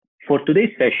For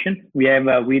today's session, we have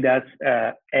with us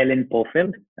Ellen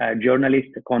Pofeldt, journalist,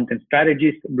 content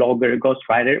strategist, blogger,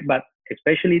 ghostwriter, but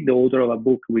especially the author of a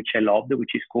book which I loved,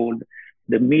 which is called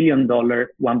The $1 Million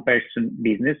One-Person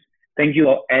Business. Thank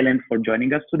you, Ellen, for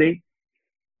joining us today.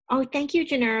 Oh, thank you,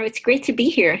 Gennaro. It's great to be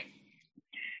here.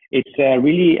 It's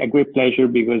really a great pleasure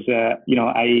because,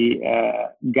 I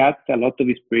got a lot of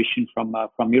inspiration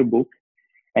from your book.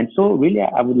 And so really,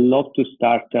 I would love to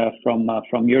start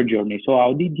from your journey. So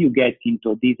how did you get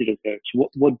into this research?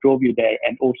 What drove you there?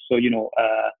 And also,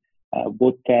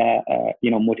 what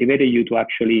motivated you to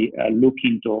actually look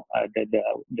into the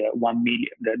 $1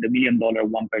 million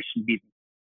one-person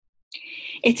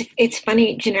business? It's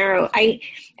funny, Gennaro.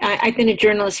 I've been a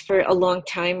journalist for a long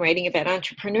time, writing about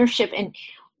entrepreneurship, and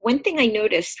one thing I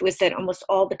noticed was that almost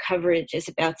all the coverage is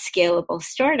about scalable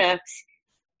startups,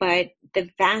 but the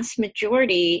vast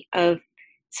majority of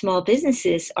small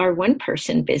businesses are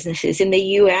one-person businesses. In the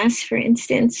U.S., for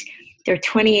instance, there are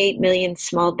 28 million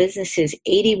small businesses.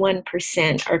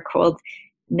 81% are called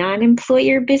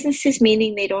non-employer businesses,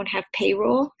 meaning they don't have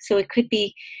payroll. So it could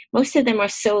be, most of them are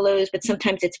solos, but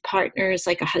sometimes it's partners,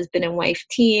 like a husband and wife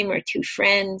team or two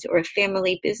friends or a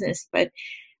family business. But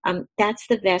that's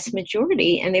the vast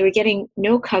majority. And they were getting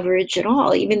no coverage at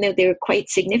all, even though they were quite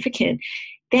significant.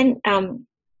 Then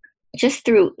just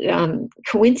through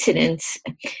coincidence,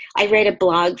 I write a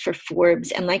blog for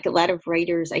Forbes, and like a lot of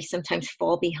writers, I sometimes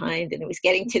fall behind, and it was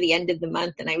getting to the end of the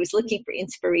month, and I was looking for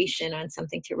inspiration on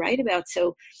something to write about.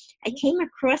 So I came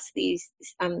across these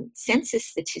census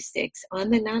statistics on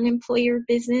the non-employer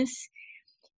business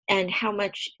and how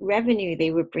much revenue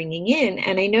they were bringing in.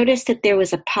 And I noticed that there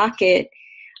was a pocket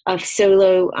of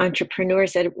solo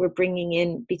entrepreneurs that were bringing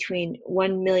in between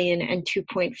 1 million and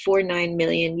 2.49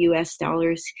 million US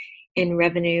dollars in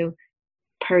revenue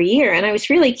per year. And I was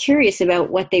really curious about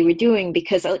what they were doing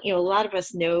because, a lot of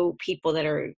us know people that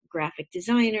are graphic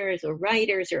designers or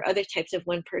writers or other types of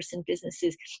one-person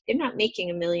businesses. They're not making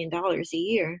 $1 million a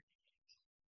year.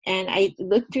 And I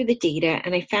looked through the data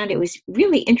and I found it was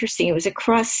really interesting. It was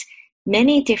across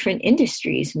many different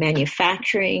industries: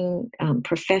 manufacturing,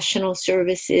 professional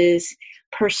services,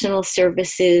 personal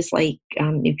services like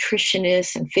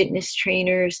nutritionists and fitness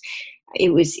trainers.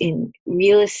 It was in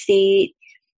real estate,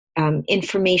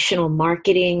 informational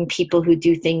marketing, people who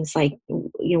do things like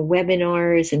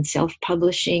webinars and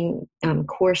self-publishing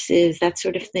courses, that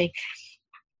sort of thing.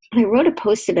 I wrote a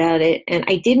post about it, and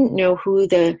I didn't know who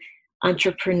the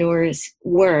entrepreneurs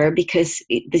were because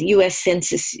the U.S.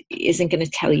 Census isn't going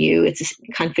to tell you. It's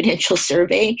a confidential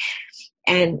survey,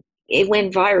 and it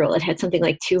went viral. It had something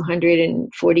like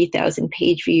 240,000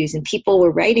 page views, and people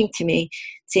were writing to me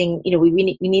saying, we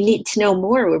need to know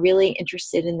more. We're really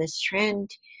interested in this trend,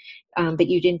 but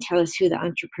you didn't tell us who the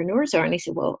entrepreneurs are. And I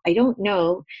said, well, I don't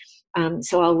know.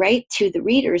 So I'll write to the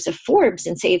readers of Forbes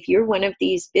and say, if you're one of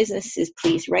these businesses,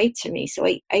 please write to me. So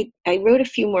I wrote a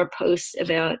few more posts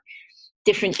about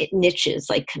different niches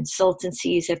like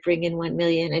consultancies that bring in 1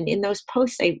 million. And in those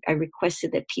posts, I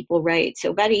requested that people write.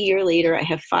 So about a year later, I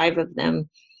have 5 of them.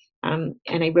 And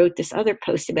I wrote this other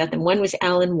post about them. One was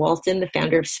Alan Walton, the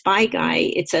founder of Spy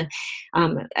Guy. It's a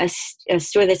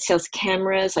store that sells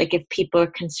cameras. Like if people are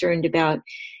concerned about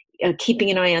keeping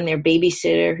an eye on their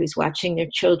babysitter who's watching their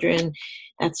children,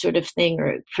 that sort of thing,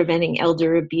 or preventing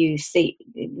elder abuse.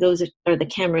 Those are the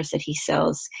cameras that he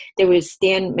sells. There was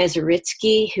Dan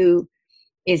Mezeritsky, who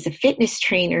is a fitness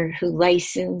trainer who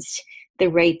licensed the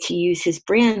right to use his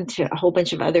brand to a whole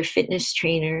bunch of other fitness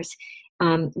trainers.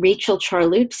 Rachel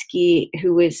Charlupsky,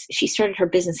 she started her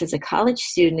business as a college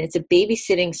student. It's a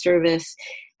babysitting service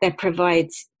that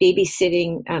provides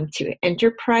babysitting to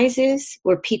enterprises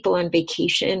or people on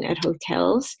vacation at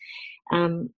hotels.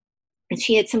 And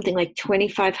she had something like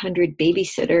 2,500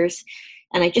 babysitters.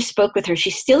 And I just spoke with her.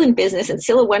 She's still in business and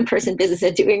still a one-person business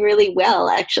and doing really well,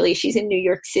 actually. She's in New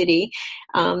York City.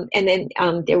 And then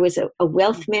there was a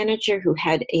wealth manager who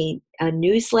had a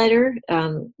newsletter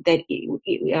that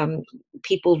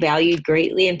people valued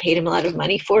greatly and paid him a lot of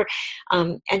money for,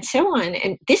 and so on.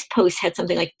 And this post had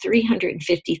something like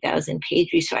 350,000 page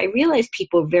views. So I realized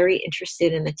people were very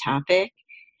interested in the topic.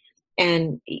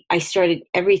 And I started,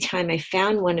 every time I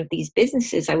found one of these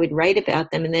businesses, I would write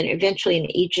about them. And then eventually an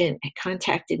agent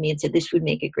contacted me and said, this would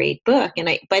make a great book. And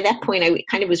by that point, I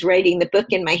kind of was writing the book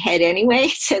in my head anyway.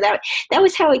 So that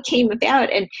was how it came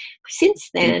about. And since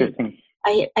then,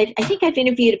 I think I've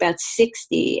interviewed about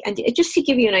 60. And just to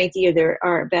give you an idea, there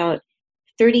are about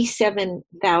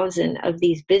 37,000 of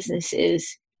these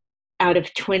businesses out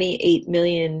of 28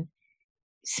 million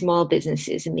small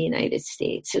businesses in the United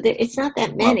States. So it's not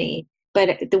that many,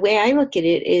 but the way I look at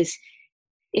it is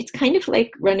it's kind of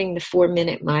like running the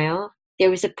 4-minute mile. There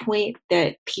was a point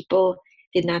that people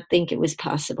did not think it was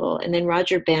possible. And then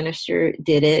Roger Bannister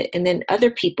did it. And then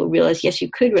other people realized, yes, you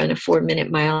could run a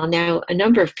 4-minute mile. Now a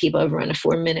number of people have run a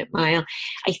 4-minute mile.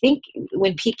 I think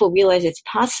when people realize it's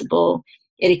possible,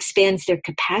 it expands their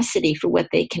capacity for what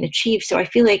they can achieve. So I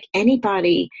feel like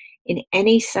anybody in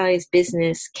any size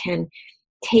business can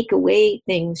take away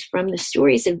things from the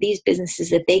stories of these businesses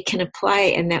that they can apply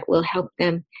and that will help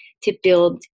them to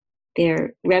build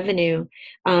their revenue.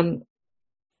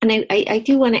 And I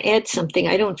do want to add something.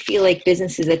 I don't feel like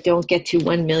businesses that don't get to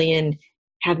 1 million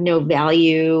have no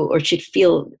value or should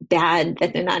feel bad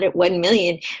that they're not at 1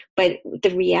 million. But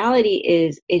the reality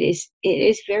is it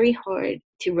is very hard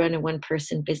to run a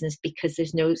one-person business because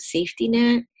there's no safety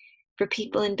net for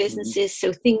people in businesses.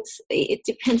 So it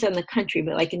depends on the country,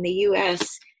 but like in the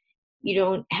US, you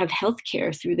don't have health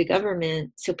care through the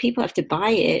government. So people have to buy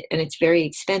it and it's very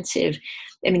expensive.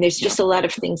 I mean, there's just a lot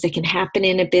of things that can happen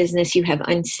in a business. You have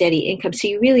unsteady income. So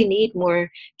you really need more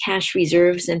cash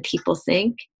reserves than people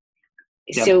think.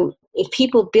 Yep. So if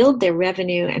people build their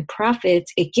revenue and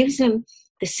profits, it gives them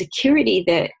the security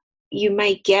that you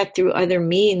might get through other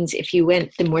means if you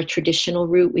went the more traditional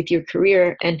route with your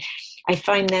career. And I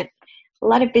find that a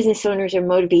lot of business owners are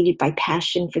motivated by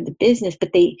passion for the business,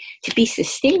 but to be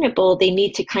sustainable, they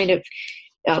need to kind of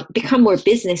become more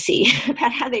businessy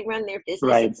about how they run their business.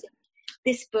 Right. So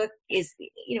this book is,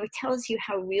 it tells you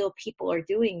how real people are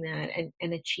doing that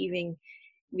and achieving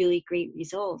really great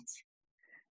results.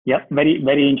 Yeah, very,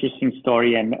 very interesting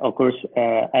story. And of course,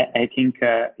 I think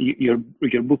your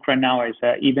book right now is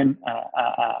even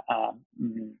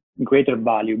greater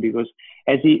value because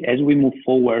as we move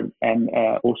forward and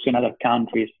also in other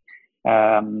countries,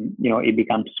 it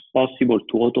becomes possible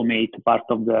to automate part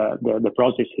of the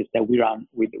processes that we run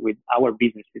with our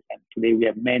businesses. And today we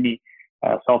have many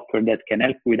software that can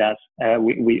help with us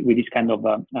with this kind of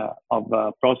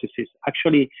processes.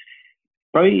 Actually,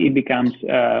 probably it becomes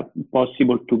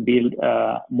possible to build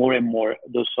more and more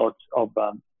those sorts of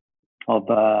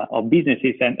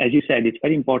businesses. And as you said, it's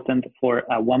very important for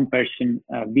a one-person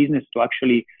business to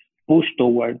actually push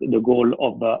toward the goal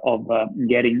of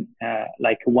getting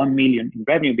like 1 million in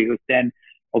revenue, because then,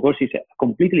 of course, it's a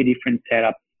completely different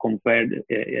setup compared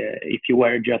if you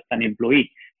were just an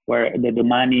employee, where the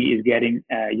money is getting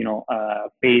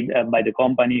paid by the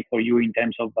company for you in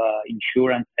terms of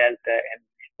insurance, health,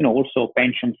 and also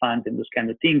pension funds and those kind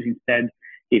of things. Instead,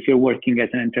 if you're working as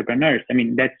an entrepreneur, I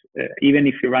mean, that's even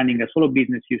if you're running a solo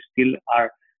business, you still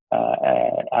are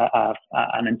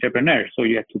an entrepreneur. So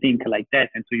you have to think like that,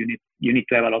 and so you need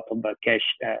to have a lot of cash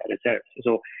reserves.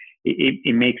 So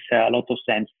it makes a lot of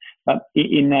sense. But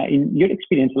in your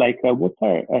experience, like what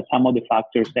are some of the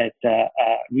factors that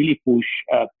really push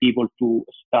people to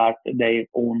start their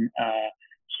own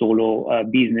solo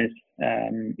business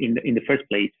in the first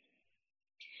place?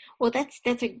 Well, that's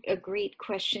a great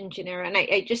question, Gennaro. And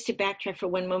I just to backtrack for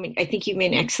one moment, I think you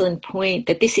made an excellent point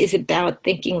that this is about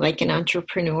thinking like an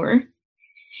entrepreneur.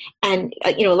 And,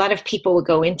 a lot of people will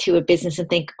go into a business and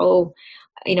think, oh,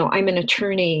 I'm an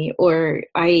attorney or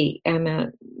I am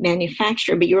a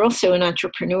manufacturer, but you're also an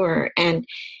entrepreneur. And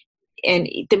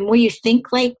the more you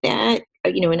think like that,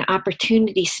 an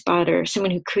opportunity spotter, someone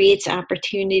who creates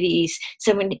opportunities,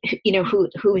 someone,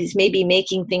 who is maybe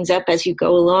making things up as you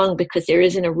go along because there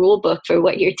isn't a rule book for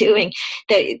what you're doing,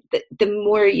 the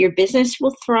more your business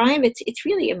will thrive. It's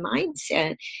really a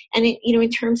mindset. And, in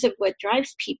terms of what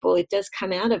drives people, it does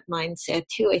come out of mindset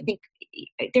too. I think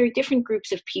there are different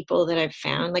groups of people that I've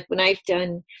found, like when I've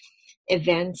done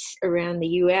events around the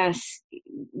US,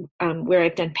 where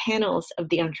I've done panels of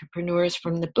the entrepreneurs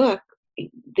from the book,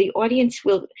 the audience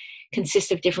will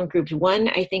consist of different groups. One,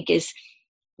 I think, is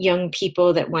young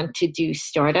people that want to do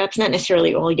startups, not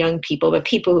necessarily all young people, but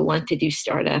people who want to do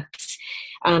startups.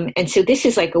 And so this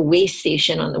is like a way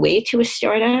station on the way to a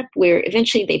startup where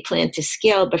eventually they plan to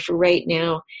scale, but for right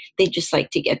now, they just like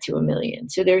to get to 1 million.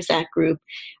 So there's that group.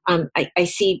 I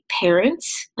see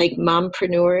parents, like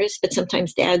mompreneurs, but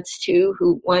sometimes dads too,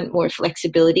 who want more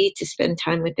flexibility to spend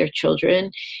time with their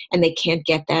children, and they can't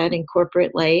get that in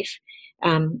corporate life.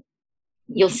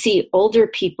 You'll see older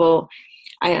people.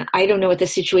 I don't know what the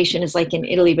situation is like in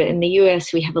Italy, but in the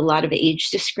US, we have a lot of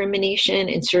age discrimination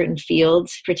in certain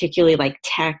fields, particularly like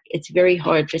tech. It's very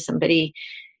hard for somebody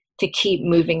to keep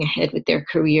moving ahead with their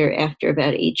career after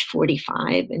about age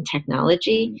 45 in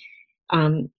technology.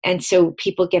 And so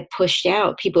people get pushed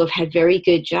out. People have had very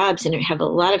good jobs and have a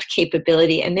lot of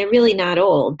capability, and they're really not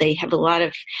old. They have a lot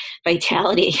of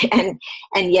vitality,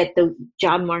 and yet the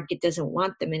job market doesn't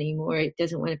want them anymore. It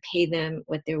doesn't want to pay them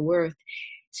what they're worth.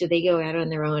 So they go out on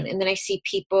their own. And then I see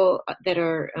people that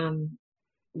are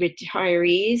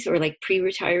retirees or like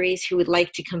pre-retirees who would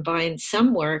like to combine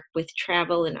some work with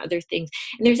travel and other things.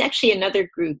 And there's actually another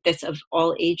group that's of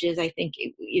all ages, I think,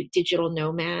 digital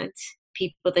nomads,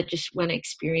 people that just want to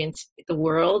experience the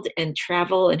world and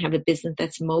travel and have a business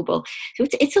that's mobile. So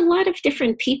it's a lot of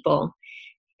different people.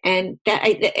 And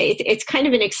it's kind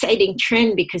of an exciting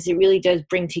trend because it really does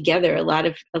bring together a lot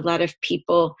of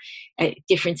people at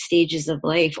different stages of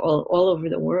life all over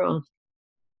the world.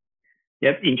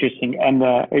 Yep, interesting. And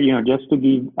just to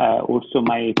give also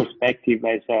my perspective,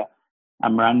 as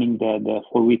I'm running the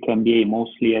 4-week MBA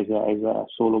mostly as a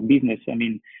solo business. I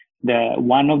mean,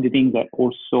 one of the things that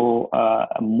also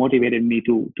motivated me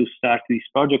to start this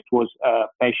project was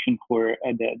passion for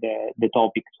the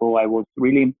topic. So I was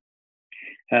really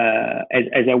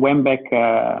as I went back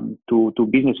to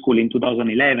business school in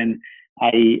 2011,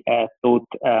 I thought,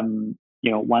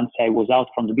 once I was out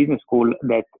from the business school,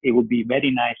 that it would be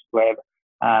very nice to have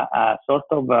a sort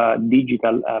of a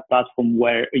digital platform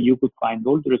where you could find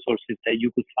all the resources that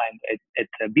you could find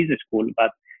at business school,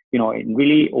 but in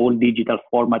really all digital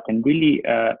format, and really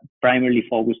primarily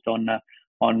focused on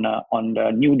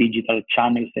the new digital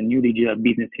channels and new digital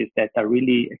businesses that are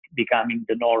really becoming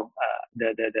the norm,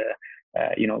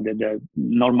 the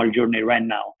normal journey right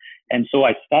now. And so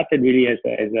I started really as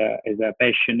a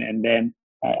passion, and then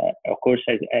of course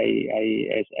as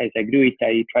I grew it,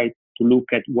 I tried to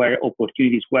look at where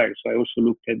opportunities were. So I also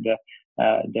looked at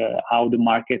how the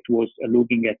market was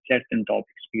looking at certain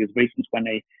topics, because for instance, when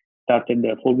I started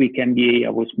the 4-week MBA, I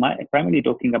was primarily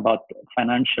talking about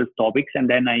financial topics, and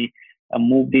then I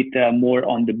moved it more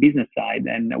on the business side.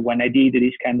 And when I did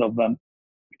this kind of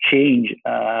change,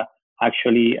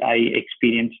 actually, I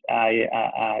experienced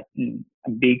a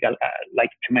big,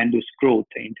 tremendous growth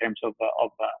in terms of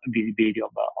visibility of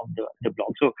the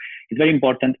blog. So it's very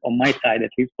important on my side,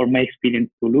 at least for my experience,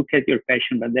 to look at your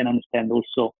passion, but then understand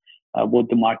also what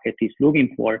the market is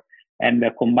looking for. And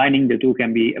combining the two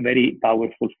can be a very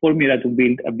powerful formula to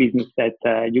build a business that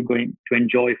you're going to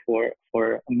enjoy for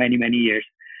many, many years.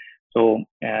 So,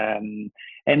 on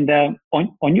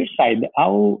your side,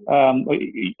 how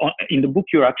in the book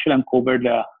you actually uncovered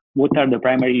what are the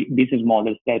primary business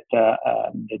models that the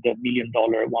 $1 million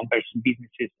one-person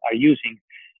businesses are using?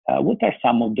 What are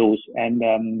some of those?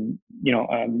 And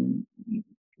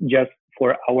just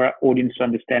for our audience to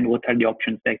understand, what are the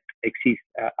options that exist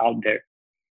out there?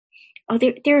 Oh,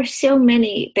 there are so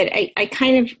many that I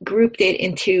kind of grouped it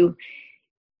into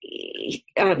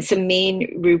some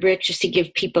main rubrics just to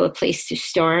give people a place to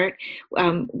start.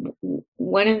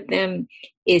 One of them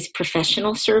is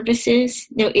professional services.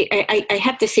 Now, I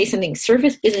have to say something.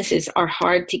 Service businesses are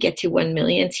hard to get to 1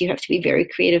 million, so you have to be very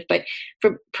creative. But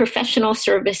for professional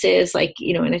services, like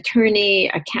an attorney,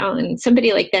 accountant,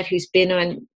 somebody like that who's been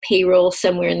on payroll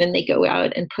somewhere, and then they go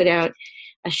out and put out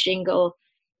a shingle.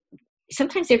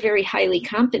 Sometimes they're very highly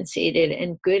compensated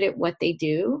and good at what they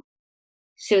do.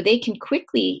 So they can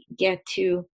quickly get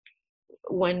to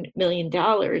 $1 million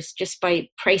just by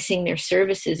pricing their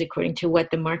services according to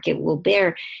what the market will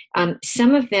bear.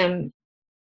 Some of them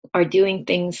are doing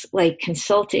things like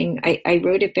consulting. I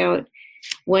wrote about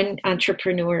one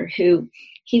entrepreneur who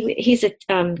he's a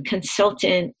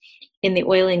consultant in the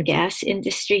oil and gas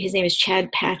industry. His name is Chad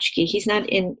Patchke. He's not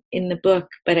in the book,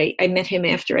 but I met him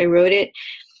after I wrote it.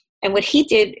 And what he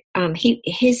did,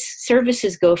 his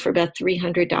services go for about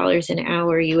 $300 an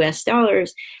hour, US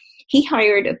dollars. He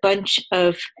hired a bunch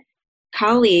of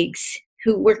colleagues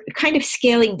who were kind of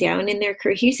scaling down in their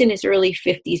career. He was in his early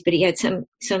 50s, but he had some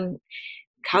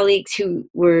colleagues who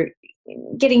were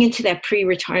getting into that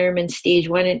pre-retirement stage,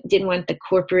 didn't want the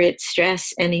corporate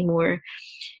stress anymore,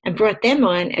 and brought them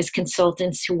on as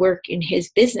consultants to work in his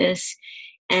business.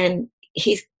 And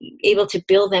he's able to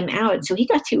bill them out. So he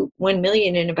got to 1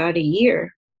 million in about a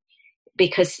year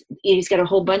because he's got a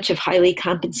whole bunch of highly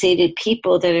compensated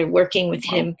people that are working with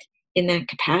him in that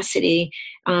capacity.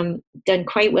 Done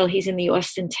quite well. He's in the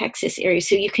Austin, Texas area.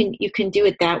 So you can do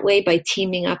it that way by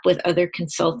teaming up with other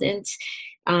consultants.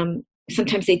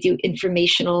 Sometimes they do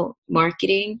informational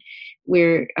marketing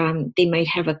where they might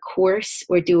have a course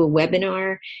or do a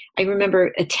webinar. I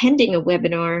remember attending a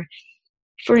webinar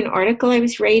for an article I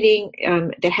was writing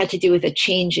that had to do with a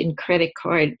change in credit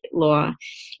card law.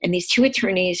 And these two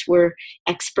attorneys were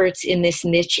experts in this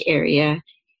niche area.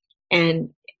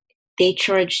 And they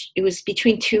charged, it was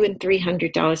between $200 and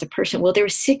 $300 a person. Well, there were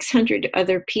 600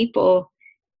 other people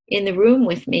in the room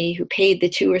with me who paid the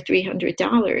 $200 or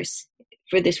 $300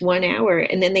 for this 1 hour.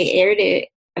 And then they aired it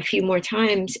a few more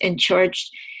times and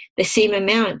charged the same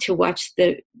amount to watch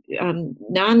the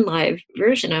non-live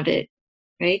version of it.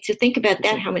 right? So think about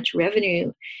that, how much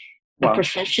revenue a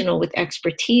professional with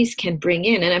expertise can bring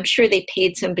in. And I'm sure they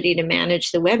paid somebody to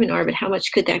manage the webinar, but how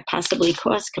much could that possibly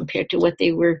cost compared to what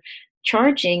they were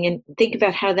charging? And think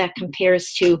about how that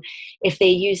compares to if they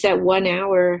use that 1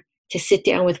 hour to sit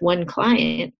down with one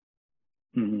client.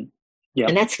 Mm-hmm. Yeah.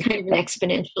 And that's kind of an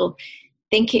exponential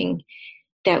thinking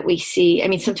that we see. I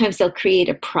mean, sometimes they'll create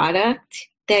a product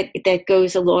that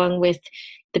goes along with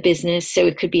the business. So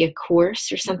it could be a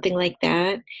course or something like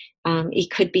that. It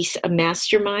could be a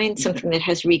mastermind, something that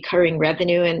has recurring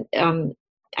revenue. And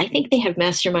I think they have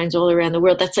masterminds all around the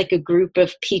world. That's like a group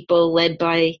of people led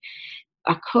by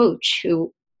a coach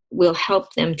who will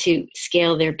help them to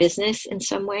scale their business in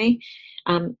some way.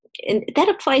 And that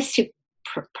applies to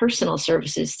personal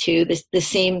services too, the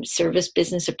same service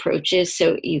business approaches.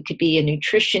 So you could be a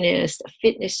nutritionist, a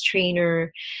fitness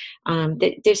trainer.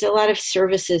 There's a lot of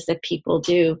services that people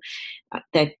do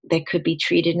that could be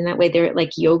treated in that way. They're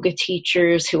like yoga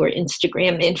teachers who are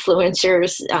Instagram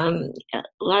influencers, a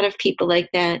lot of people like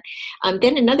that.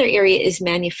 Then another area is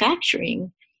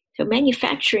manufacturing. So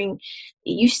manufacturing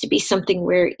used to be something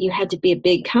where you had to be a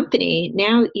big company.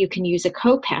 Now you can use a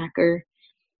co-packer.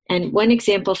 And one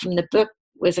example from the book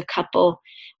was a couple,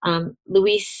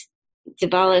 Luis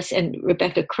Zavalas and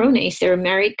Rebecca Crones. They're a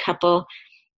married couple,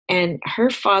 and her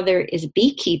father is a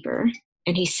beekeeper,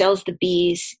 and he sells the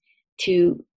bees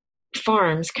to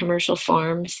farms, commercial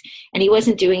farms, and he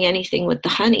wasn't doing anything with the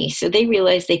honey. So they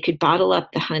realized they could bottle up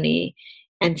the honey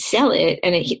and sell it.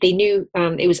 And they knew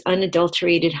it was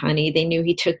unadulterated honey. They knew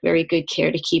he took very good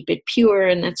care to keep it pure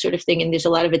and that sort of thing. And there's a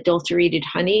lot of adulterated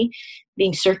honey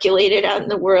being circulated out in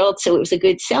the world. So it was a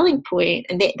good selling point.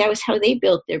 And that was how they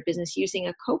built their business, using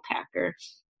a co-packer.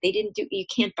 You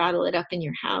can't bottle it up in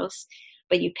your house,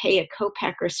 but you pay a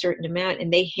co-packer a certain amount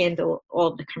and they handle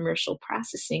all the commercial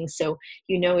processing. So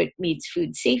it meets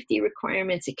food safety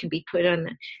requirements. It can be put on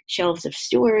the shelves of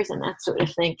stores and that sort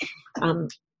of thing.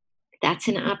 That's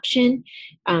an option.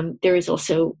 There is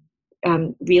also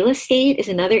real estate is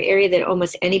another area that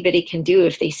almost anybody can do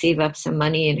if they save up some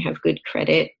money and have good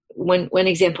credit. One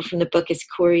example from the book is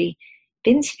Corey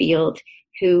Binsfield,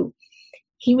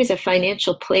 he was a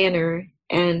financial planner,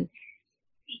 and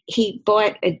he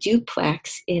bought a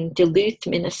duplex in Duluth,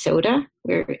 Minnesota,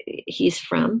 where he's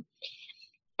from.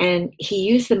 And he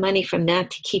used the money from that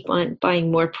to keep on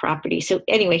buying more property. So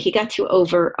anyway, he got to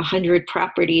over 100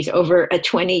 properties over a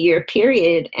 20-year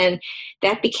period. And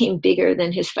that became bigger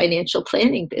than his financial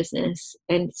planning business.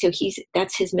 And so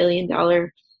that's his $1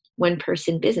 million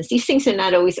one-person business. These things are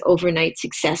not always overnight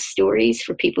success stories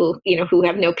for people, who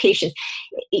have no patience.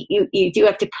 You do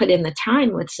have to put in the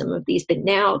time with some of these, but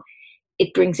now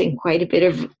it brings in quite a bit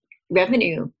of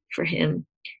revenue for him.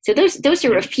 So those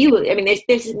are a few. I mean,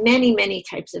 there's many, many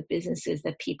types of businesses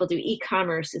that people do.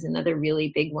 E-commerce is another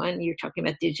really big one. You're talking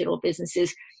about digital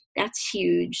businesses. That's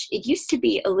huge. It used to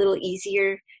be a little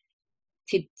easier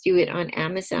to do it on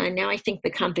Amazon. Now I think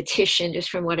the competition, just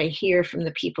from what I hear from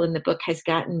the people in the book, has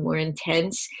gotten more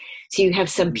intense. So you have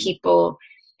some people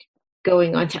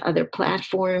going onto other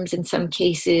platforms in some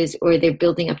cases, or they're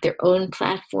building up their own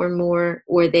platform more,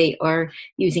 or they are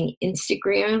using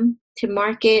Instagram to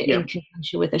market in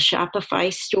conjunction with a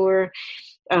Shopify store.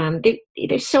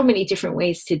 There's so many different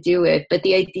ways to do it, but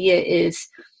the idea is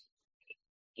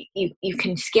you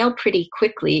can scale pretty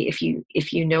quickly if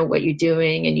you know what you're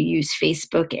doing and you use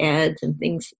Facebook ads and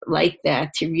things like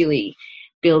that to really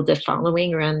build a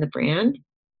following around the brand.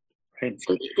 Right.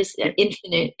 So there's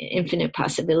infinite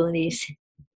possibilities.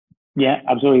 Yeah,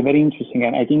 absolutely. Very interesting.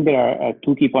 And I think there are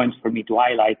two key points for me to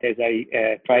highlight as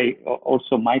I try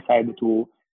also my side to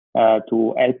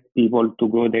help people to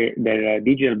grow their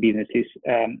digital businesses.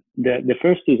 The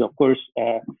first is, of course,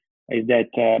 is that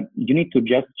you need to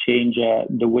just change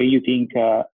the way you think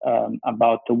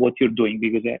about what you're doing,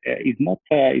 because it's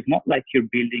not like you're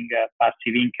building a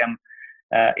passive income.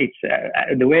 It's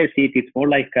the way I see it, it's more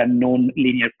like a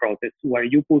non-linear process where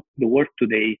you put the work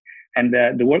today, and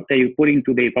the work that you're putting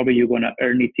today, probably you're going to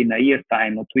earn it in a year's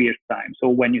time or 2 years' time. So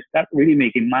when you start really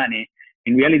making money,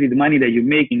 in reality, the money that you're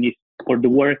making is for the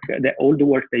work, all the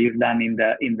work that you've done in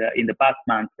the past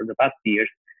months or the past years.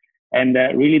 And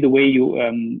really, the way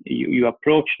you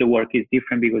approach the work is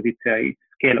different because it's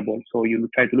scalable. So you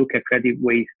try to look at creative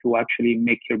ways to actually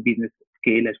make your business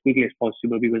scale as quickly as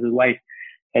possible, because otherwise,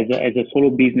 as a solo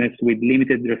business with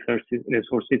limited resources,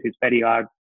 it's very hard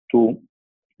to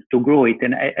grow it.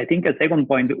 And I think a second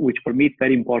point, which for me is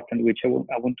very important, which I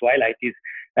want to highlight is,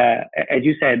 as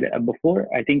you said before,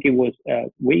 I think it was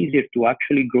way easier to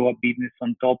actually grow a business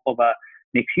on top of an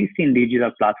existing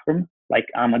digital platform like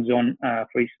Amazon,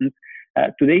 for instance,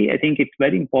 Today, I think it's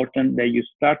very important that you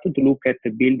start to look at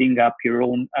building up your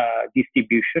own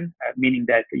distribution, meaning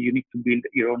that you need to build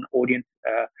your own audience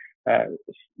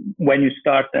when you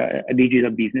start a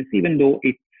digital business, even though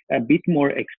it's a bit more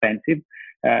expensive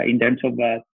in terms of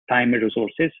time and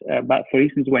resources. But for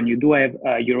instance, when you do have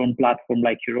your own platform,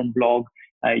 like your own blog,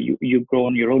 you've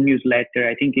grown your own newsletter,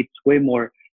 I think it's way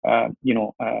more,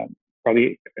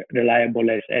 probably reliable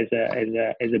as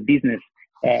a business.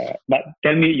 But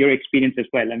tell me your experience as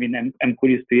well. I mean, I'm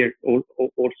curious to hear also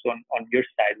on your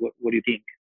side. What do you think?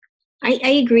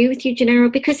 I agree with you, Gennaro,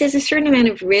 because there's a certain amount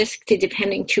of risk to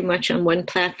depending too much on one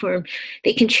platform.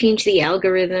 They can change the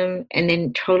algorithm and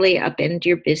then totally upend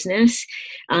your business.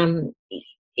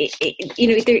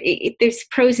 There's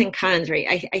pros and cons,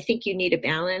 right? I think you need a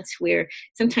balance where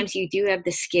sometimes you do have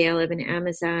the scale of an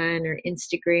Amazon or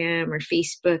Instagram or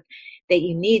Facebook that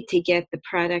you need to get the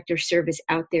product or service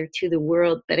out there to the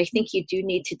world. But I think you do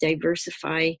need to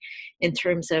diversify in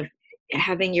terms of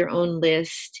having your own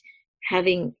list,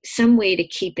 having some way to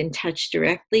keep in touch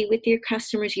directly with your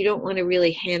customers. You don't want to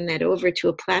really hand that over to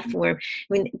a platform.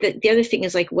 I mean, the other thing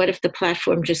is, like, what if the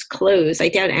platform just closed? I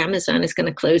doubt Amazon is going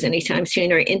to close anytime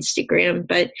soon, or Instagram,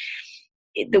 but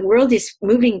the world is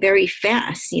moving very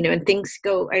fast, and things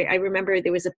go. I remember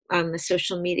there was a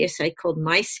social media site called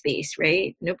MySpace,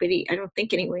 right? I don't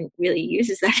think anyone really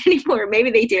uses that anymore.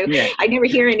 Maybe they do. Yeah. I never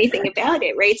hear anything about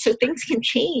it, right? So things can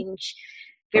change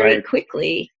very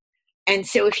quickly. And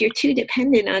so if you're too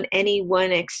dependent on any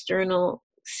one external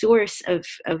source of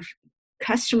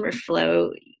customer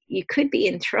flow, you could be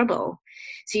in trouble.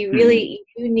 So you really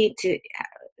you need to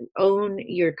own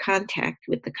your contact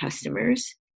with the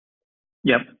customers.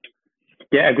 Yep.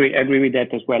 Yeah, I agree with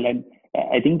that as well. And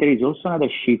I think there is also another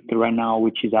shift right now,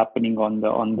 which is happening on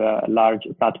the large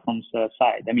platforms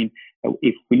side. I mean,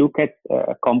 if we look at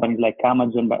companies like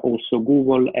Amazon, but also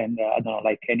Google, and I don't know,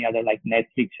 like any other, like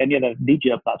Netflix, any other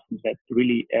digital platforms that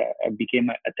really became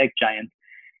a tech giant.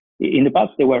 In the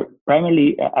past, they were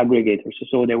primarily aggregators.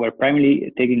 So they were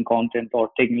primarily taking content or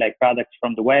taking like products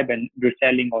from the web and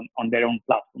reselling on their own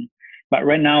platform. But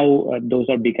right now, those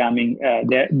are becoming,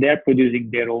 they're producing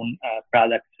their own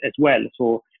products as well.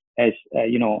 So as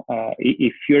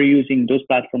if you're using those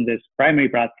platforms as primary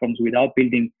platforms without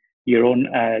building your own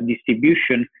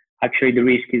distribution, actually the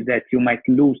risk is that you might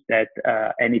lose that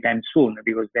anytime soon,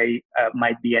 because they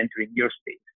might be entering your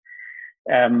space.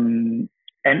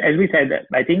 And as we said,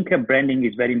 I think branding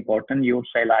is very important. You also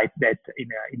highlight that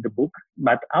in the book.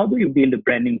 But how do you build a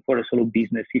branding for a solo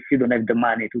business if you don't have the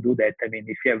money to do that? I mean,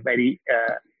 if you have very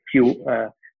few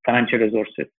financial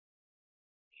resources.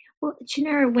 Well,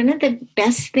 Gennaro, one of the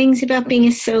best things about being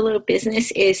a solo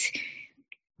business is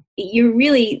you're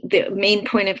really the main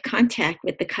point of contact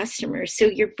with the customer. So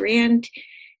your brand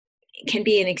can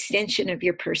be an extension of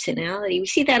your personality. We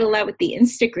see that a lot with the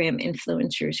Instagram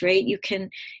influencers, right? You can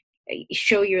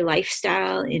show your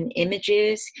lifestyle in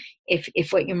images if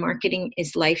what you're marketing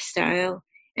is lifestyle,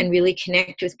 and really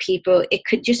connect with people. It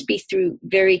could just be through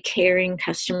very caring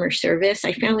customer service.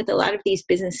 I found with a lot of these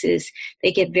businesses,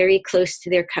 they get very close to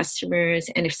their customers,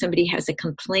 and if somebody has a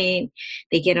complaint,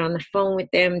 they get on the phone with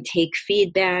them, take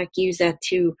feedback, use that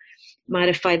to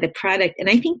modify the product. And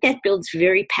I think that builds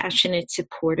very passionate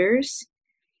supporters.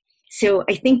 So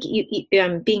I think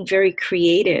being very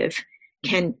creative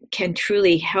can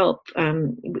truly help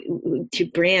to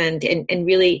brand, and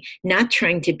really not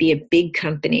trying to be a big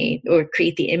company or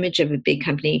create the image of a big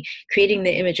company. Creating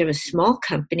the image of a small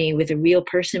company with a real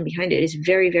person behind it is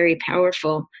very, very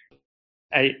powerful.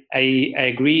 I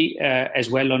agree as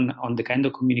well on the kind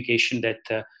of communication that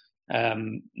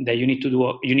you need to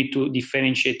do. You need to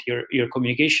differentiate your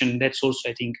communication. That's also,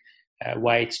 I think,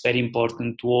 why it's very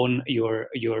important to own your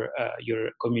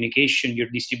communication, your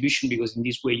distribution, because in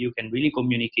this way you can really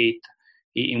communicate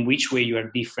in which way you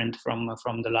are different from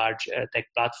the large tech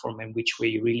platform, and which way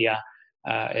you really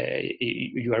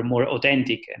you are more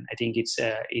authentic. And I think it's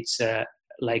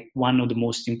like one of the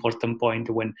most important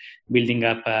points when building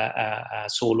up a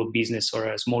solo business or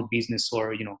a small business,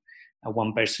 or a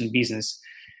one-person business.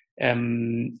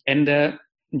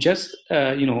 Just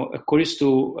curious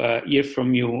to hear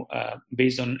from you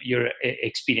based on your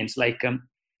experience. Like,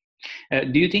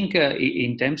 do you think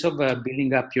in terms of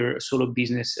building up your solo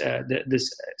business,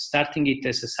 this starting it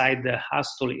as a side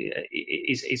hustle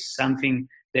is something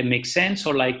that makes sense,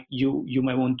 or like you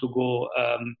might want to go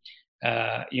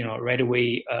right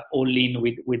away all in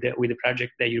with the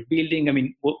project that you're building? I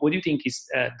mean, what do you think is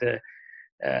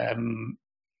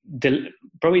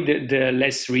probably the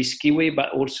less risky way,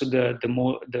 but also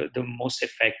the most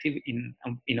effective in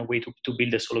a way to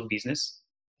build a solo business?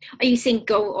 Are you saying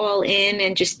go all in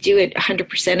and just do it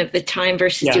 100% of the time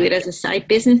versus do it as a side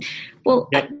business? Well,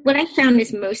 what I found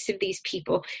is most of these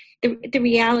people, the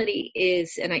reality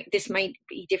is, and this might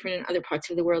be different in other parts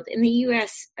of the world, in the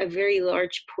US, a very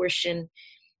large portion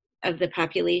of the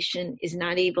population is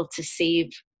not able to save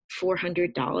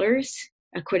 $400,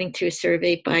 according to a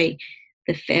survey by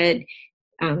the Fed.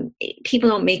 People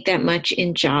don't make that much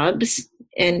in jobs.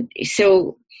 And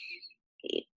so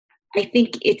I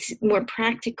think it's more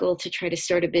practical to try to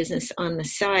start a business on the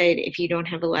side if you don't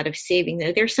have a lot of saving.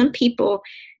 There are some people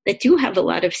that do have a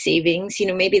lot of savings. You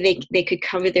know, maybe they could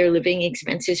cover their living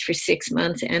expenses for 6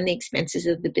 months and the expenses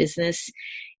of the business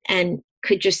and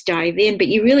could just dive in. But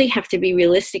you really have to be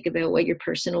realistic about what your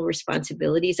personal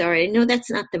responsibilities are. I know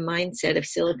that's not the mindset of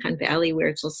Silicon Valley, where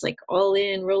it's just like all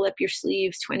in, roll up your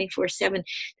sleeves 24/7.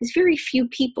 There's very few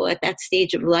people at that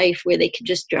stage of life where they can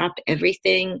just drop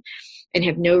everything and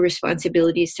have no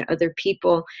responsibilities to other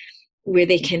people, where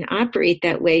they can operate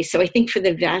that way. So I think for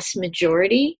the vast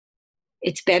majority,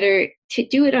 it's better to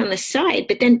do it on the side,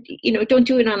 but then, you know, don't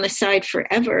do it on the side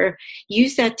forever.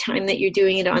 Use that time that you're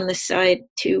doing it on the side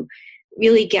to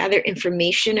really gather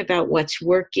information about what's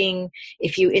working.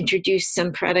 If you introduce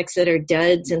some products that are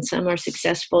duds and some are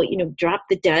successful, you know, drop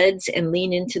the duds and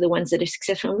lean into the ones that are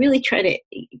successful and really try to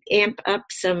amp up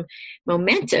some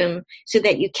momentum so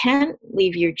that you can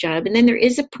leave your job. And then there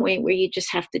is a point where you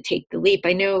just have to take the leap.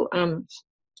 I know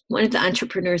one of the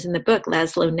entrepreneurs in the book,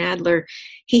 Laszlo Nadler,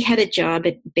 he had a job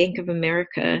at Bank of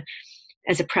America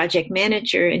as a project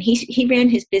manager, and he ran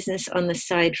his business on the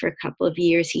side for a couple of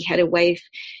years. He had a wife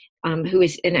who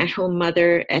was an at-home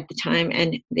mother at the time,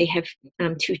 and they have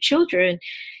 2 children.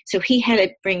 So he had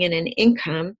to bring in an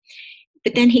income.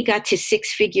 But then he got to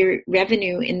 6-figure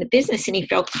revenue in the business, and he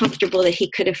felt comfortable that he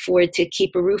could afford to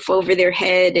keep a roof over their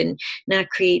head and not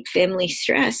create family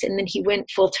stress. And then he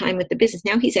went full-time with the business.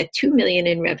 Now he's at $2 million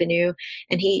in revenue,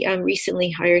 and he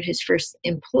recently hired his first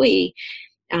employee.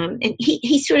 And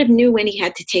he sort of knew when he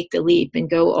had to take the leap and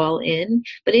go all in,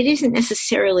 but it isn't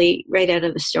necessarily right out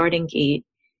of the starting gate.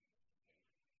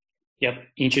 Yep,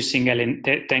 interesting, Ellen.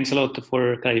 Thanks a lot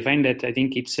for clarifying that. I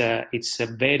think it's a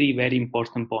very, very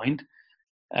important point,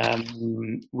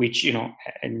 which, you know,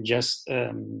 and just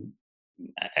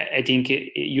I think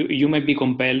you might be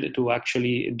compelled to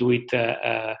actually do it,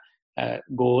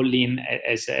 go all in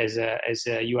as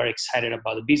you are excited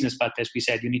about the business. But as we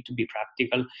said, you need to be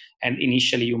practical, and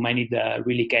initially you might need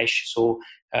really cash. So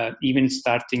even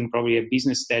starting probably a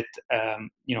business that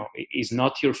you know, is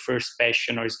not your first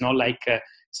passion, or is not like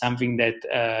something that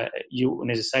you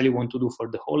necessarily want to do for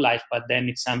the whole life, but then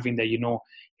it's something that you know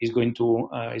is going to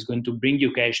bring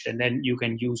you cash, and then you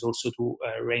can use also to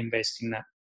reinvest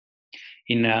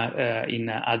in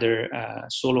other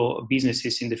solo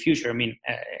businesses in the future. I mean,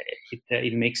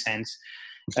 it makes sense.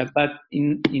 But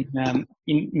in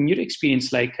your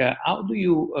experience, like how do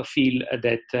you feel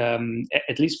that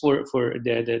at least for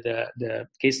the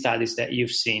case studies that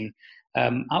you've seen,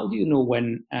 how do you know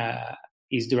when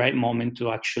is the right moment to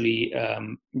actually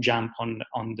jump on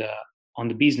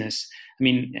the business? I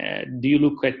mean, do you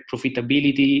look at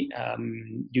profitability?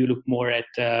 Do you look more at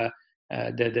the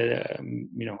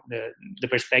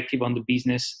perspective on the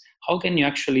business? How can you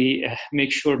actually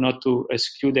make sure not to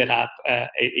screw that up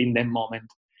in that moment?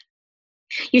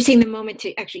 You're saying the moment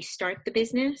to actually start the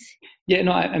business? Yeah,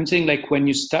 no, I'm saying like when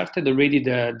you started already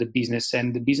the business,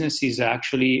 and the business is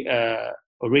actually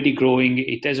already growing,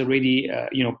 it has already,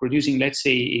 producing, let's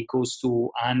say it goes to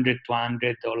 100,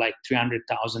 200 or like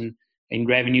 300,000 in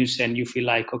revenues, and you feel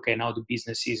like, okay, now the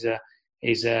business is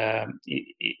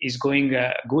going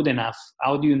good enough.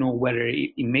 How do you know whether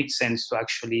it makes sense to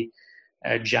actually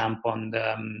jump on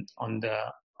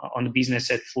the business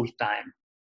at full time?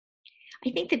 I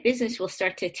think the business will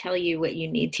start to tell you what you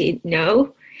need to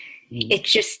know.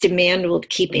 It's just demand will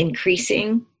keep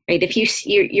increasing. Right? If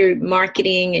you're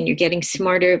marketing and you're getting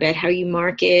smarter about how you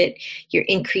market, you're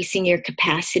increasing your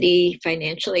capacity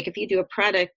financially. Like if you do a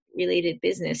product related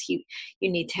business, you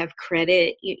need to have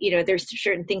credit. You know, there's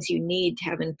certain things you need to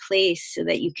have in place so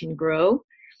that you can grow.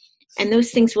 And those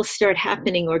things will start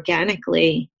happening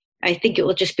organically. I think it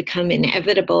will just become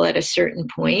inevitable at a certain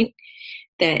point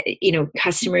that, you know,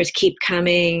 customers keep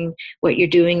coming, what you're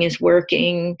doing is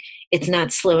working, it's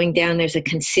not slowing down, there's a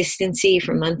consistency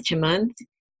from month to month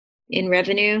in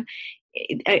revenue.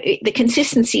 The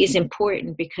consistency is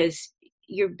important because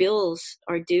your bills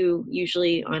are due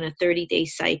usually on a 30-day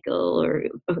cycle or,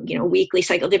 you know, weekly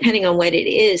cycle, depending on what it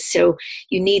is. So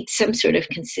you need some sort of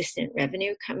consistent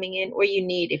revenue coming in, or you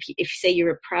need, if say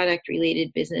you're a product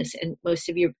related business and most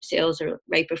of your sales are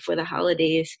right before the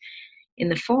holidays in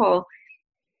the fall,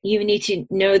 you need to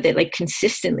know that like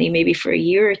consistently, maybe for a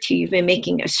year or two, you've been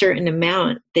making a certain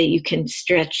amount that you can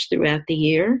stretch throughout the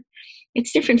year.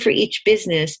 It's different for each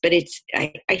business, but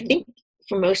I think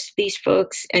for most of these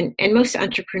folks and most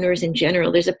entrepreneurs in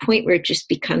general, there's a point where it just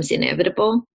becomes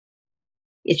inevitable.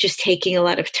 It's just taking a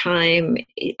lot of time.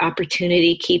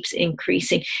 Opportunity keeps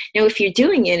increasing. Now, if you're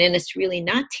doing it and it's really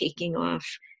not taking off,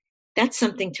 that's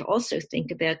something to also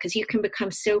think about, because you can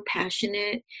become so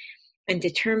passionate and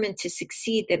determined to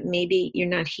succeed that maybe you're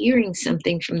not hearing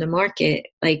something from the market,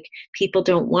 like people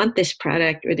don't want this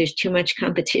product or there's too much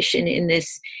competition in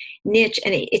this niche.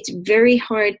 And it's very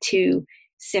hard to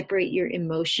separate your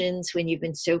emotions when you've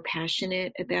been so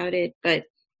passionate about it. But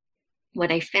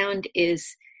what I found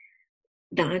is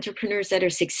the entrepreneurs that are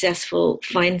successful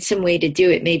find some way to do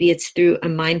it. Maybe it's through a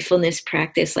mindfulness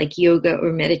practice like yoga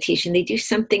or meditation. They do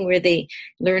something where they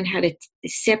learn how to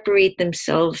separate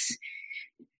themselves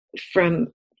from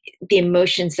the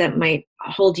emotions that might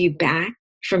hold you back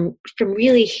from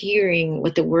really hearing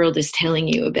what the world is telling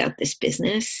you about this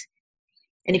business.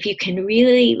 And if you can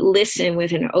really listen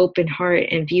with an open heart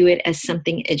and view it as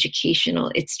something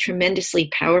educational, it's tremendously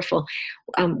powerful.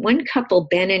 One couple,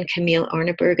 Ben and Camille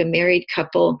Arneberg, a married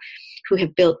couple who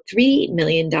have built $3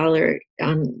 million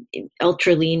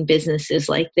ultra lean businesses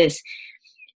like this,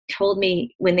 told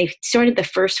me when they started the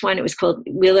first one, it was called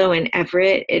Willow and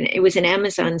Everett, and it was an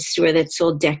Amazon store that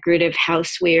sold decorative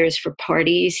housewares for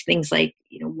parties, things like,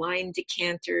 wine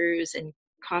decanters and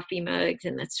coffee mugs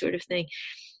and that sort of thing.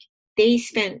 They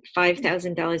spent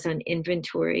 $5,000 on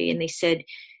inventory, and they said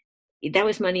that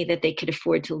was money that they could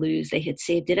afford to lose. They had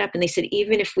saved it up, and they said,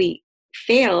 even if we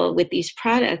fail with these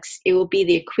products, it will be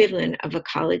the equivalent of a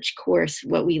college course,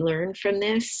 what we learned from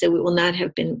this. So it will not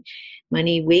have been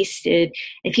money wasted.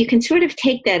 If you can sort of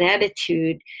take that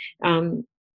attitude,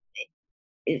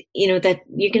 that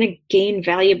you're going to gain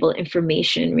valuable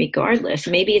information regardless.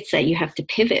 Maybe it's that you have to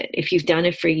pivot. If you've done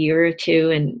it for a year or two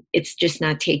and it's just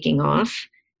not taking off,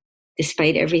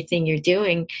 despite everything you're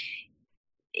doing,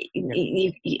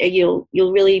 you'll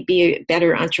really be a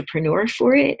better entrepreneur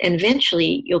for it, and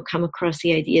eventually you'll come across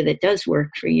the idea that does work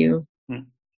for you.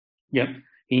 Yeah,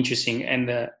 interesting.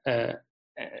 And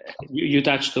you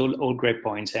touched all great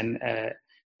points, and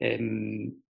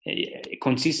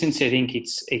consistency, I think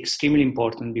it's extremely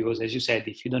important, because as you said,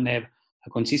 if you don't have a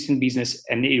consistent business,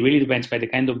 and it really depends by the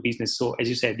kind of business. So as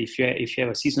you said, if you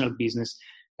have a seasonal business,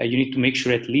 you need to make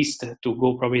sure at least to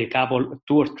go probably 2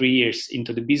 or 3 years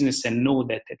into the business and know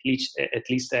that at least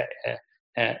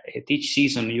at each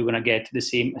season you're going to get the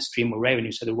same stream of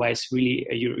revenues. Otherwise, really,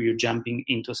 you're jumping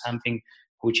into something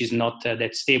which is not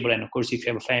that stable. And of course, if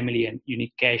you have a family and you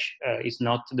need cash, it's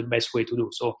not the best way to do.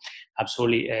 So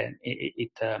absolutely, it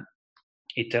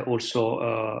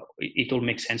all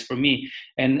makes sense for me.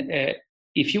 And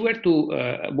if you were to,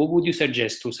 what would you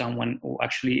suggest to someone who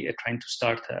actually trying to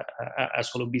start a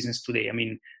solo business today? I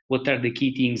mean, what are the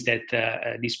key things that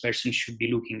this person should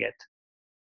be looking at?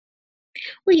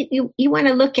 Well, you want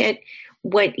to look at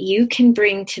what you can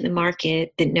bring to the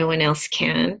market that no one else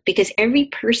can, because every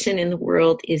person in the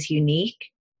world is unique.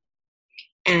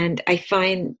 And I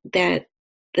find that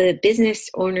the business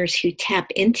owners who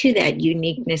tap into that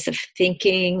uniqueness of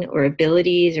thinking or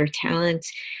abilities or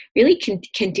talents really can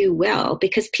do well,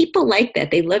 because people like that.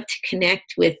 They love to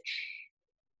connect with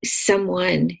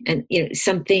someone and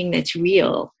something that's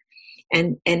real.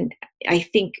 And I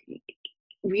think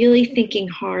really thinking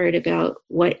hard about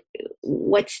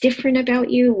what's different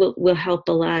about you will help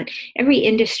a lot. Every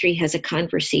industry has a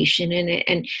conversation in it.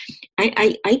 And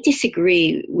I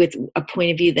disagree with a point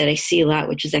of view that I see a lot,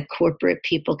 which is that corporate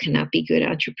people cannot be good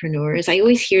entrepreneurs. I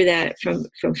always hear that from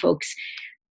folks,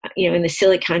 in the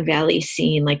Silicon Valley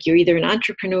scene, like you're either an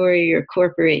entrepreneur or you're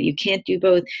corporate, you can't do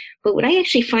both. But what I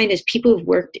actually find is people who've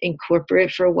worked in corporate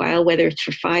for a while, whether it's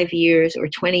for 5 years or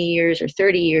 20 years or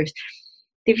 30 years,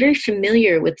 they're very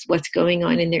familiar with what's going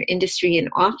on in their industry, and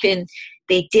often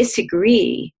they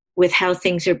disagree with how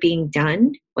things are being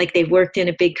done. Like they've worked in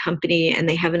a big company and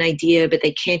they have an idea, but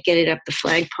they can't get it up the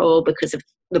flagpole because of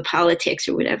the politics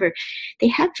or whatever. They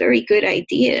have very good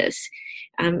ideas.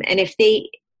 And if they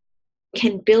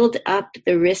can build up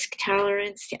the risk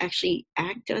tolerance to actually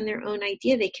act on their own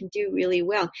idea, they can do really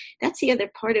well. That's the other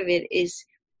part of it, is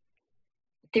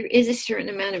there is a certain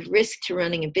amount of risk to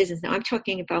running a business. Now, I'm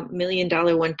talking about $1 million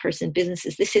one-person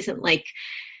businesses. This isn't like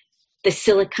the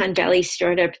Silicon Valley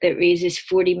startup that raises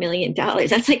 $40 million.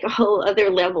 That's like a whole other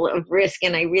level of risk.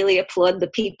 And I really applaud the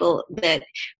people that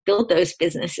build those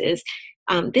businesses.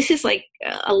 This is like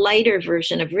a lighter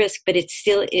version of risk, but it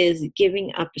still is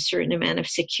giving up a certain amount of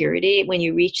security. When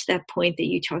you reach that point that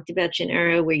you talked about,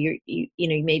 Gennaro, where you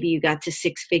maybe you got to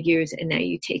 6 figures and now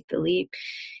you take the leap.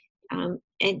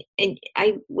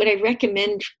 What I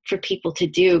recommend for people to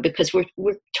do, because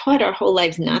we're taught our whole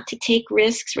lives not to take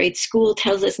risks, right? School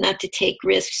tells us not to take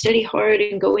risks, study hard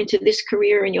and go into this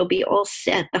career and you'll be all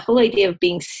set. The whole idea of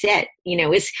being set,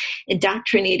 is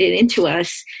indoctrinated into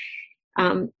us.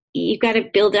 You've got to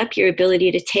build up your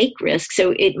ability to take risks.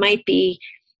 So it might be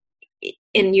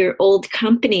in your old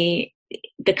company,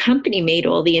 the company made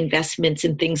all the investments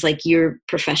in things like your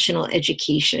professional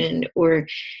education or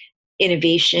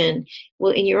innovation.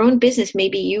 Well, in your own business,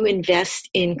 maybe you invest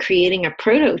in creating a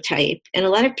prototype. And a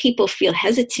lot of people feel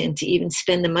hesitant to even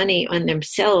spend the money on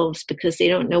themselves because they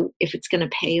don't know if it's going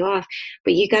to pay off.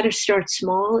 But you got to start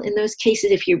small in those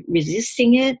cases if you're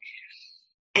resisting it.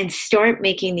 And start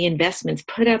making the investments,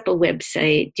 put up a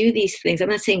website, do these things. I'm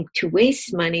not saying to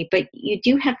waste money, but you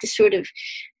do have to sort of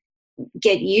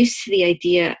get used to the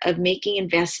idea of making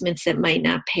investments that might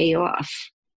not pay off.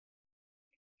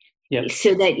 Yep.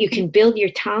 So that you can build your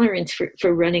tolerance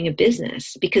for running a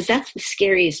business, because that's the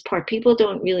scariest part. People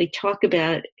don't really talk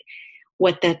about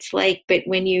what that's like, but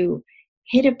when you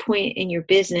hit a point in your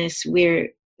business where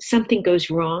something goes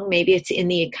wrong, maybe it's in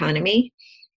the economy,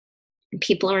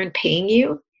 people aren't paying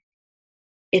you,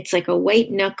 it's like a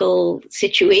white knuckle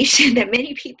situation that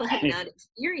many people have not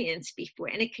experienced before.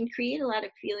 And it can create a lot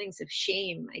of feelings of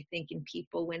shame, I think, in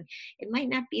people when it might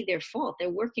not be their fault. They're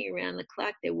working around the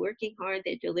clock, they're working hard,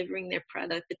 they're delivering their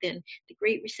product, but then the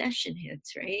Great Recession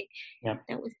hits, right? Yeah.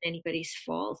 That wasn't anybody's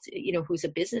fault, who's a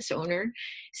business owner.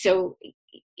 So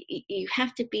you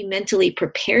have to be mentally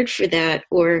prepared for that,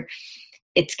 or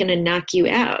it's going to knock you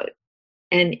out.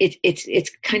 And it's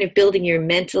kind of building your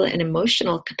mental and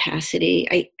emotional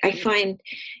capacity. I find,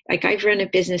 like, I've run a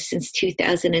business since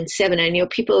 2007. I know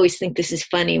people always think this is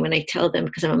funny when I tell them,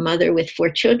 because I'm a mother with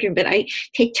 4 children, but I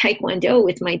take Taekwondo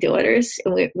with my daughters.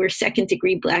 And we're 2nd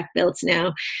degree black belts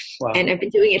now. Wow. And I've been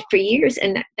doing it for years.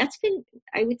 And that's been,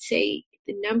 I would say,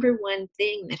 the number one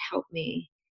thing that helped me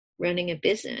running a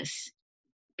business.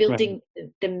 Building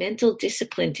the mental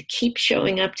discipline to keep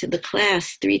showing up to the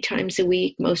class 3 times a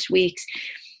week, most weeks,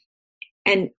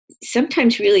 and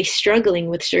sometimes really struggling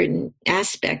with certain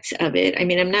aspects of it. I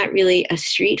mean, I'm not really a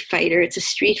street fighter. It's a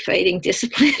street fighting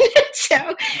discipline. So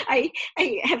I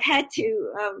have had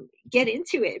to get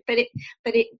into it, but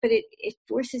it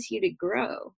forces you to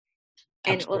grow.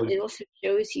 Absolutely. And it also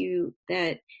shows you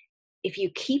that if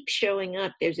you keep showing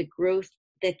up, there's a growth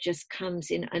that just comes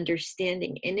in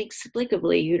understanding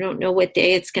inexplicably. You don't know what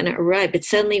day it's going to arrive, but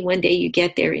suddenly one day you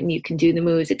get there and you can do the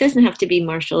moves. It doesn't have to be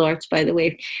martial arts, by the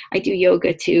way. I do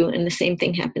yoga too, and the same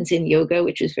thing happens in yoga,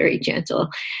 which is very gentle.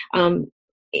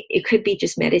 It could be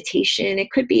just meditation.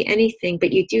 It could be anything,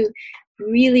 but you do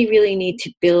really, really need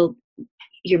to build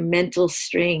your mental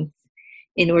strength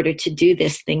in order to do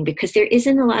this thing, because there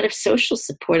isn't a lot of social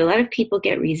support. A lot of people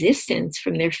get resistance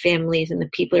from their families and the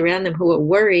people around them who are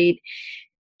worried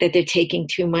that they're taking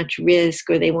too much risk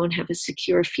or they won't have a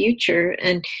secure future.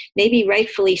 And maybe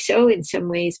rightfully so in some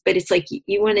ways, but it's like,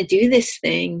 you want to do this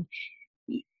thing,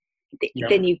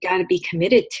 then you've got to be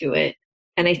committed to it.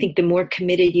 And I think the more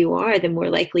committed you are, the more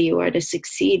likely you are to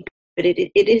succeed. But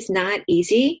it is not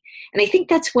easy. And I think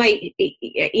that's why,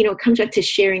 it comes back to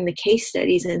sharing the case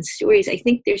studies and stories. I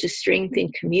think there's a strength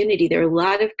in community. There are a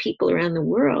lot of people around the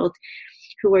world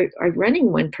who are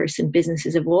running one-person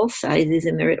businesses of all sizes,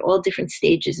 and they're at all different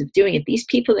stages of doing it. These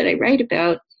people that I write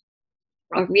about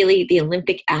are really the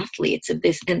Olympic athletes of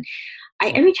this. And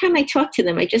every time I talk to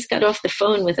them, I just got off the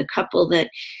phone with a couple that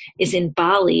is in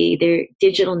Bali. They're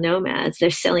digital nomads.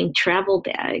 They're selling travel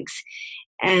bags.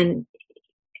 And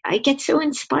I get so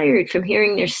inspired from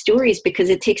hearing their stories,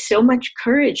 because it takes so much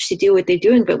courage to do what they're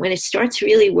doing. But when it starts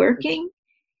really working,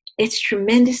 it's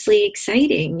tremendously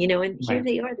exciting, and here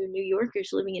they are, they're New Yorkers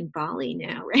living in Bali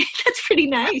now, right? That's pretty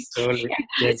nice. Totally.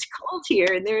 Yeah, it's cold here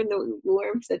and they're in the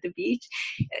warmth at the beach.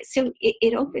 So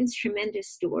it opens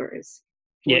tremendous doors.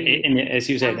 Yeah, and as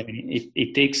you said, I mean,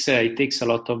 it takes a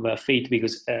lot of faith,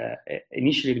 because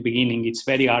initially at the beginning, it's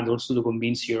very hard also to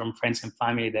convince your own friends and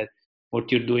family that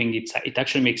what you're doing, it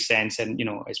actually makes sense. And,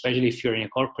 especially if you're in a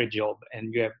corporate job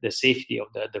and you have the safety of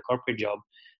the corporate job,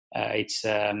 it's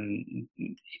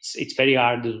very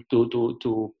hard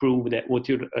to prove that what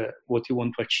you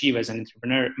want to achieve as an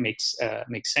entrepreneur makes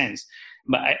sense.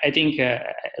 But I think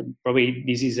probably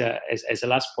this is as a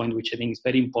last point, which I think is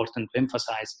very important to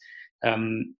emphasize.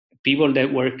 people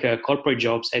that work corporate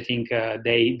jobs, I think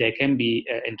they can be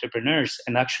entrepreneurs.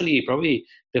 And actually, probably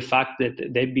the fact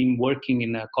that they've been working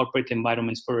in corporate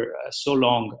environments for so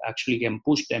long actually can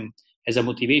push them as a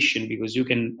motivation, because you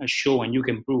can show and you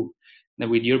can prove that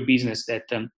with your business that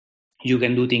you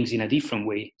can do things in a different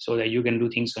way, so that you can do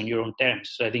things on your own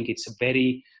terms. So I think it's a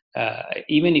very,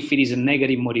 even if it is a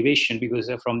negative motivation,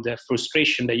 because from the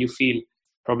frustration that you feel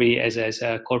probably as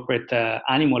a corporate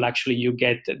animal, actually you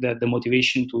get the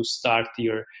motivation to start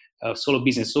your solo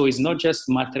business. So it's not just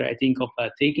a matter, I think, of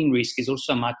taking risk. It's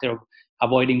also a matter of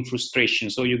avoiding frustration.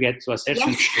 So you get to a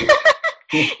certain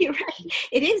You're right.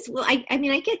 It is. Well, I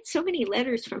mean, I get so many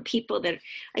letters from people that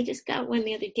I just got one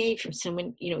the other day from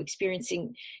someone,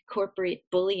 experiencing corporate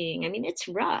bullying. I mean, it's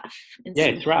rough.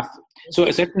 It's rough. So at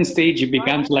a certain stage, it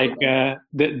becomes like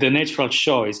the natural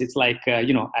choice. It's like,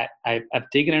 I've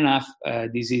taken enough.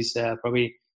 This is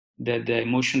probably the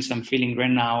emotions I'm feeling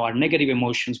right now are negative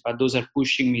emotions, but those are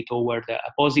pushing me toward a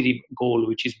positive goal,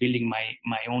 which is building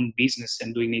my own business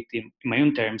and doing it in my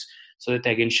own terms, so that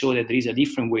I can show that there is a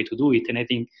different way to do it. And I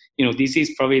think, this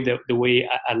is probably the way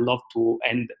I love to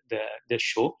end the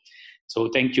show. So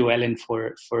thank you, Ellen,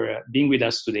 for being with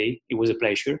us today. It was a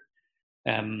pleasure.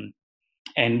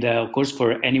 And of course,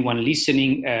 for anyone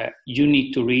listening, you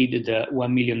need to read the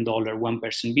 $1 Million One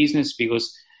Person Business,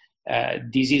 because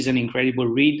this is an incredible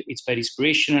read. It's very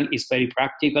inspirational, it's very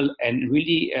practical, and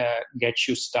really gets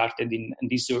you started in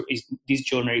this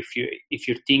journey if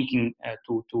you're thinking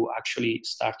to actually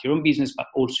start your own business, but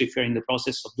also if you're in the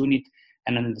process of doing it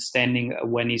and understanding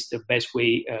when is the best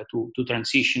way to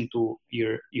transition to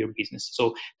your business.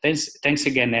 So thanks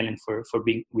again, Ellen, for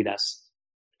being with us.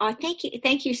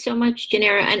 Thank you so much,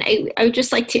 Gennaro. And I would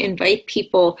just like to invite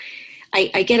people.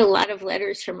 I get a lot of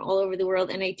letters from all over the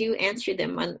world, and I do answer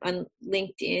them on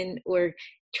LinkedIn or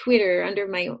Twitter under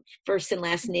my first and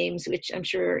last names, which I'm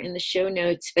sure are in the show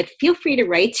notes. But feel free to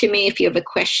write to me if you have a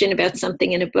question about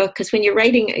something in a book, because when you're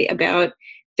writing about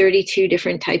 32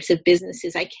 different types of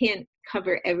businesses, I can't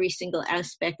cover every single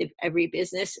aspect of every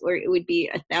business, or it would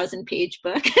be 1,000-page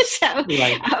book.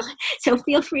 So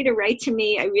feel free to write to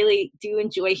me. I really do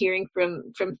enjoy hearing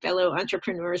from fellow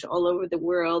entrepreneurs all over the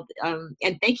world.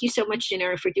 And thank you so much,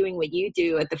 Gennaro, for doing what you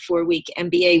do at the 4-week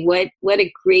MBA. What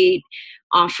a great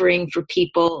offering for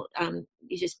people.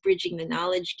 You're just bridging the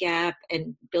knowledge gap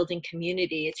and building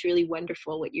community. It's really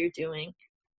wonderful what you're doing.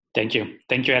 Thank you.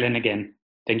 Thank you, Ellen, again.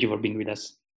 Thank you for being with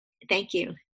us. Thank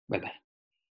you. Bye-bye.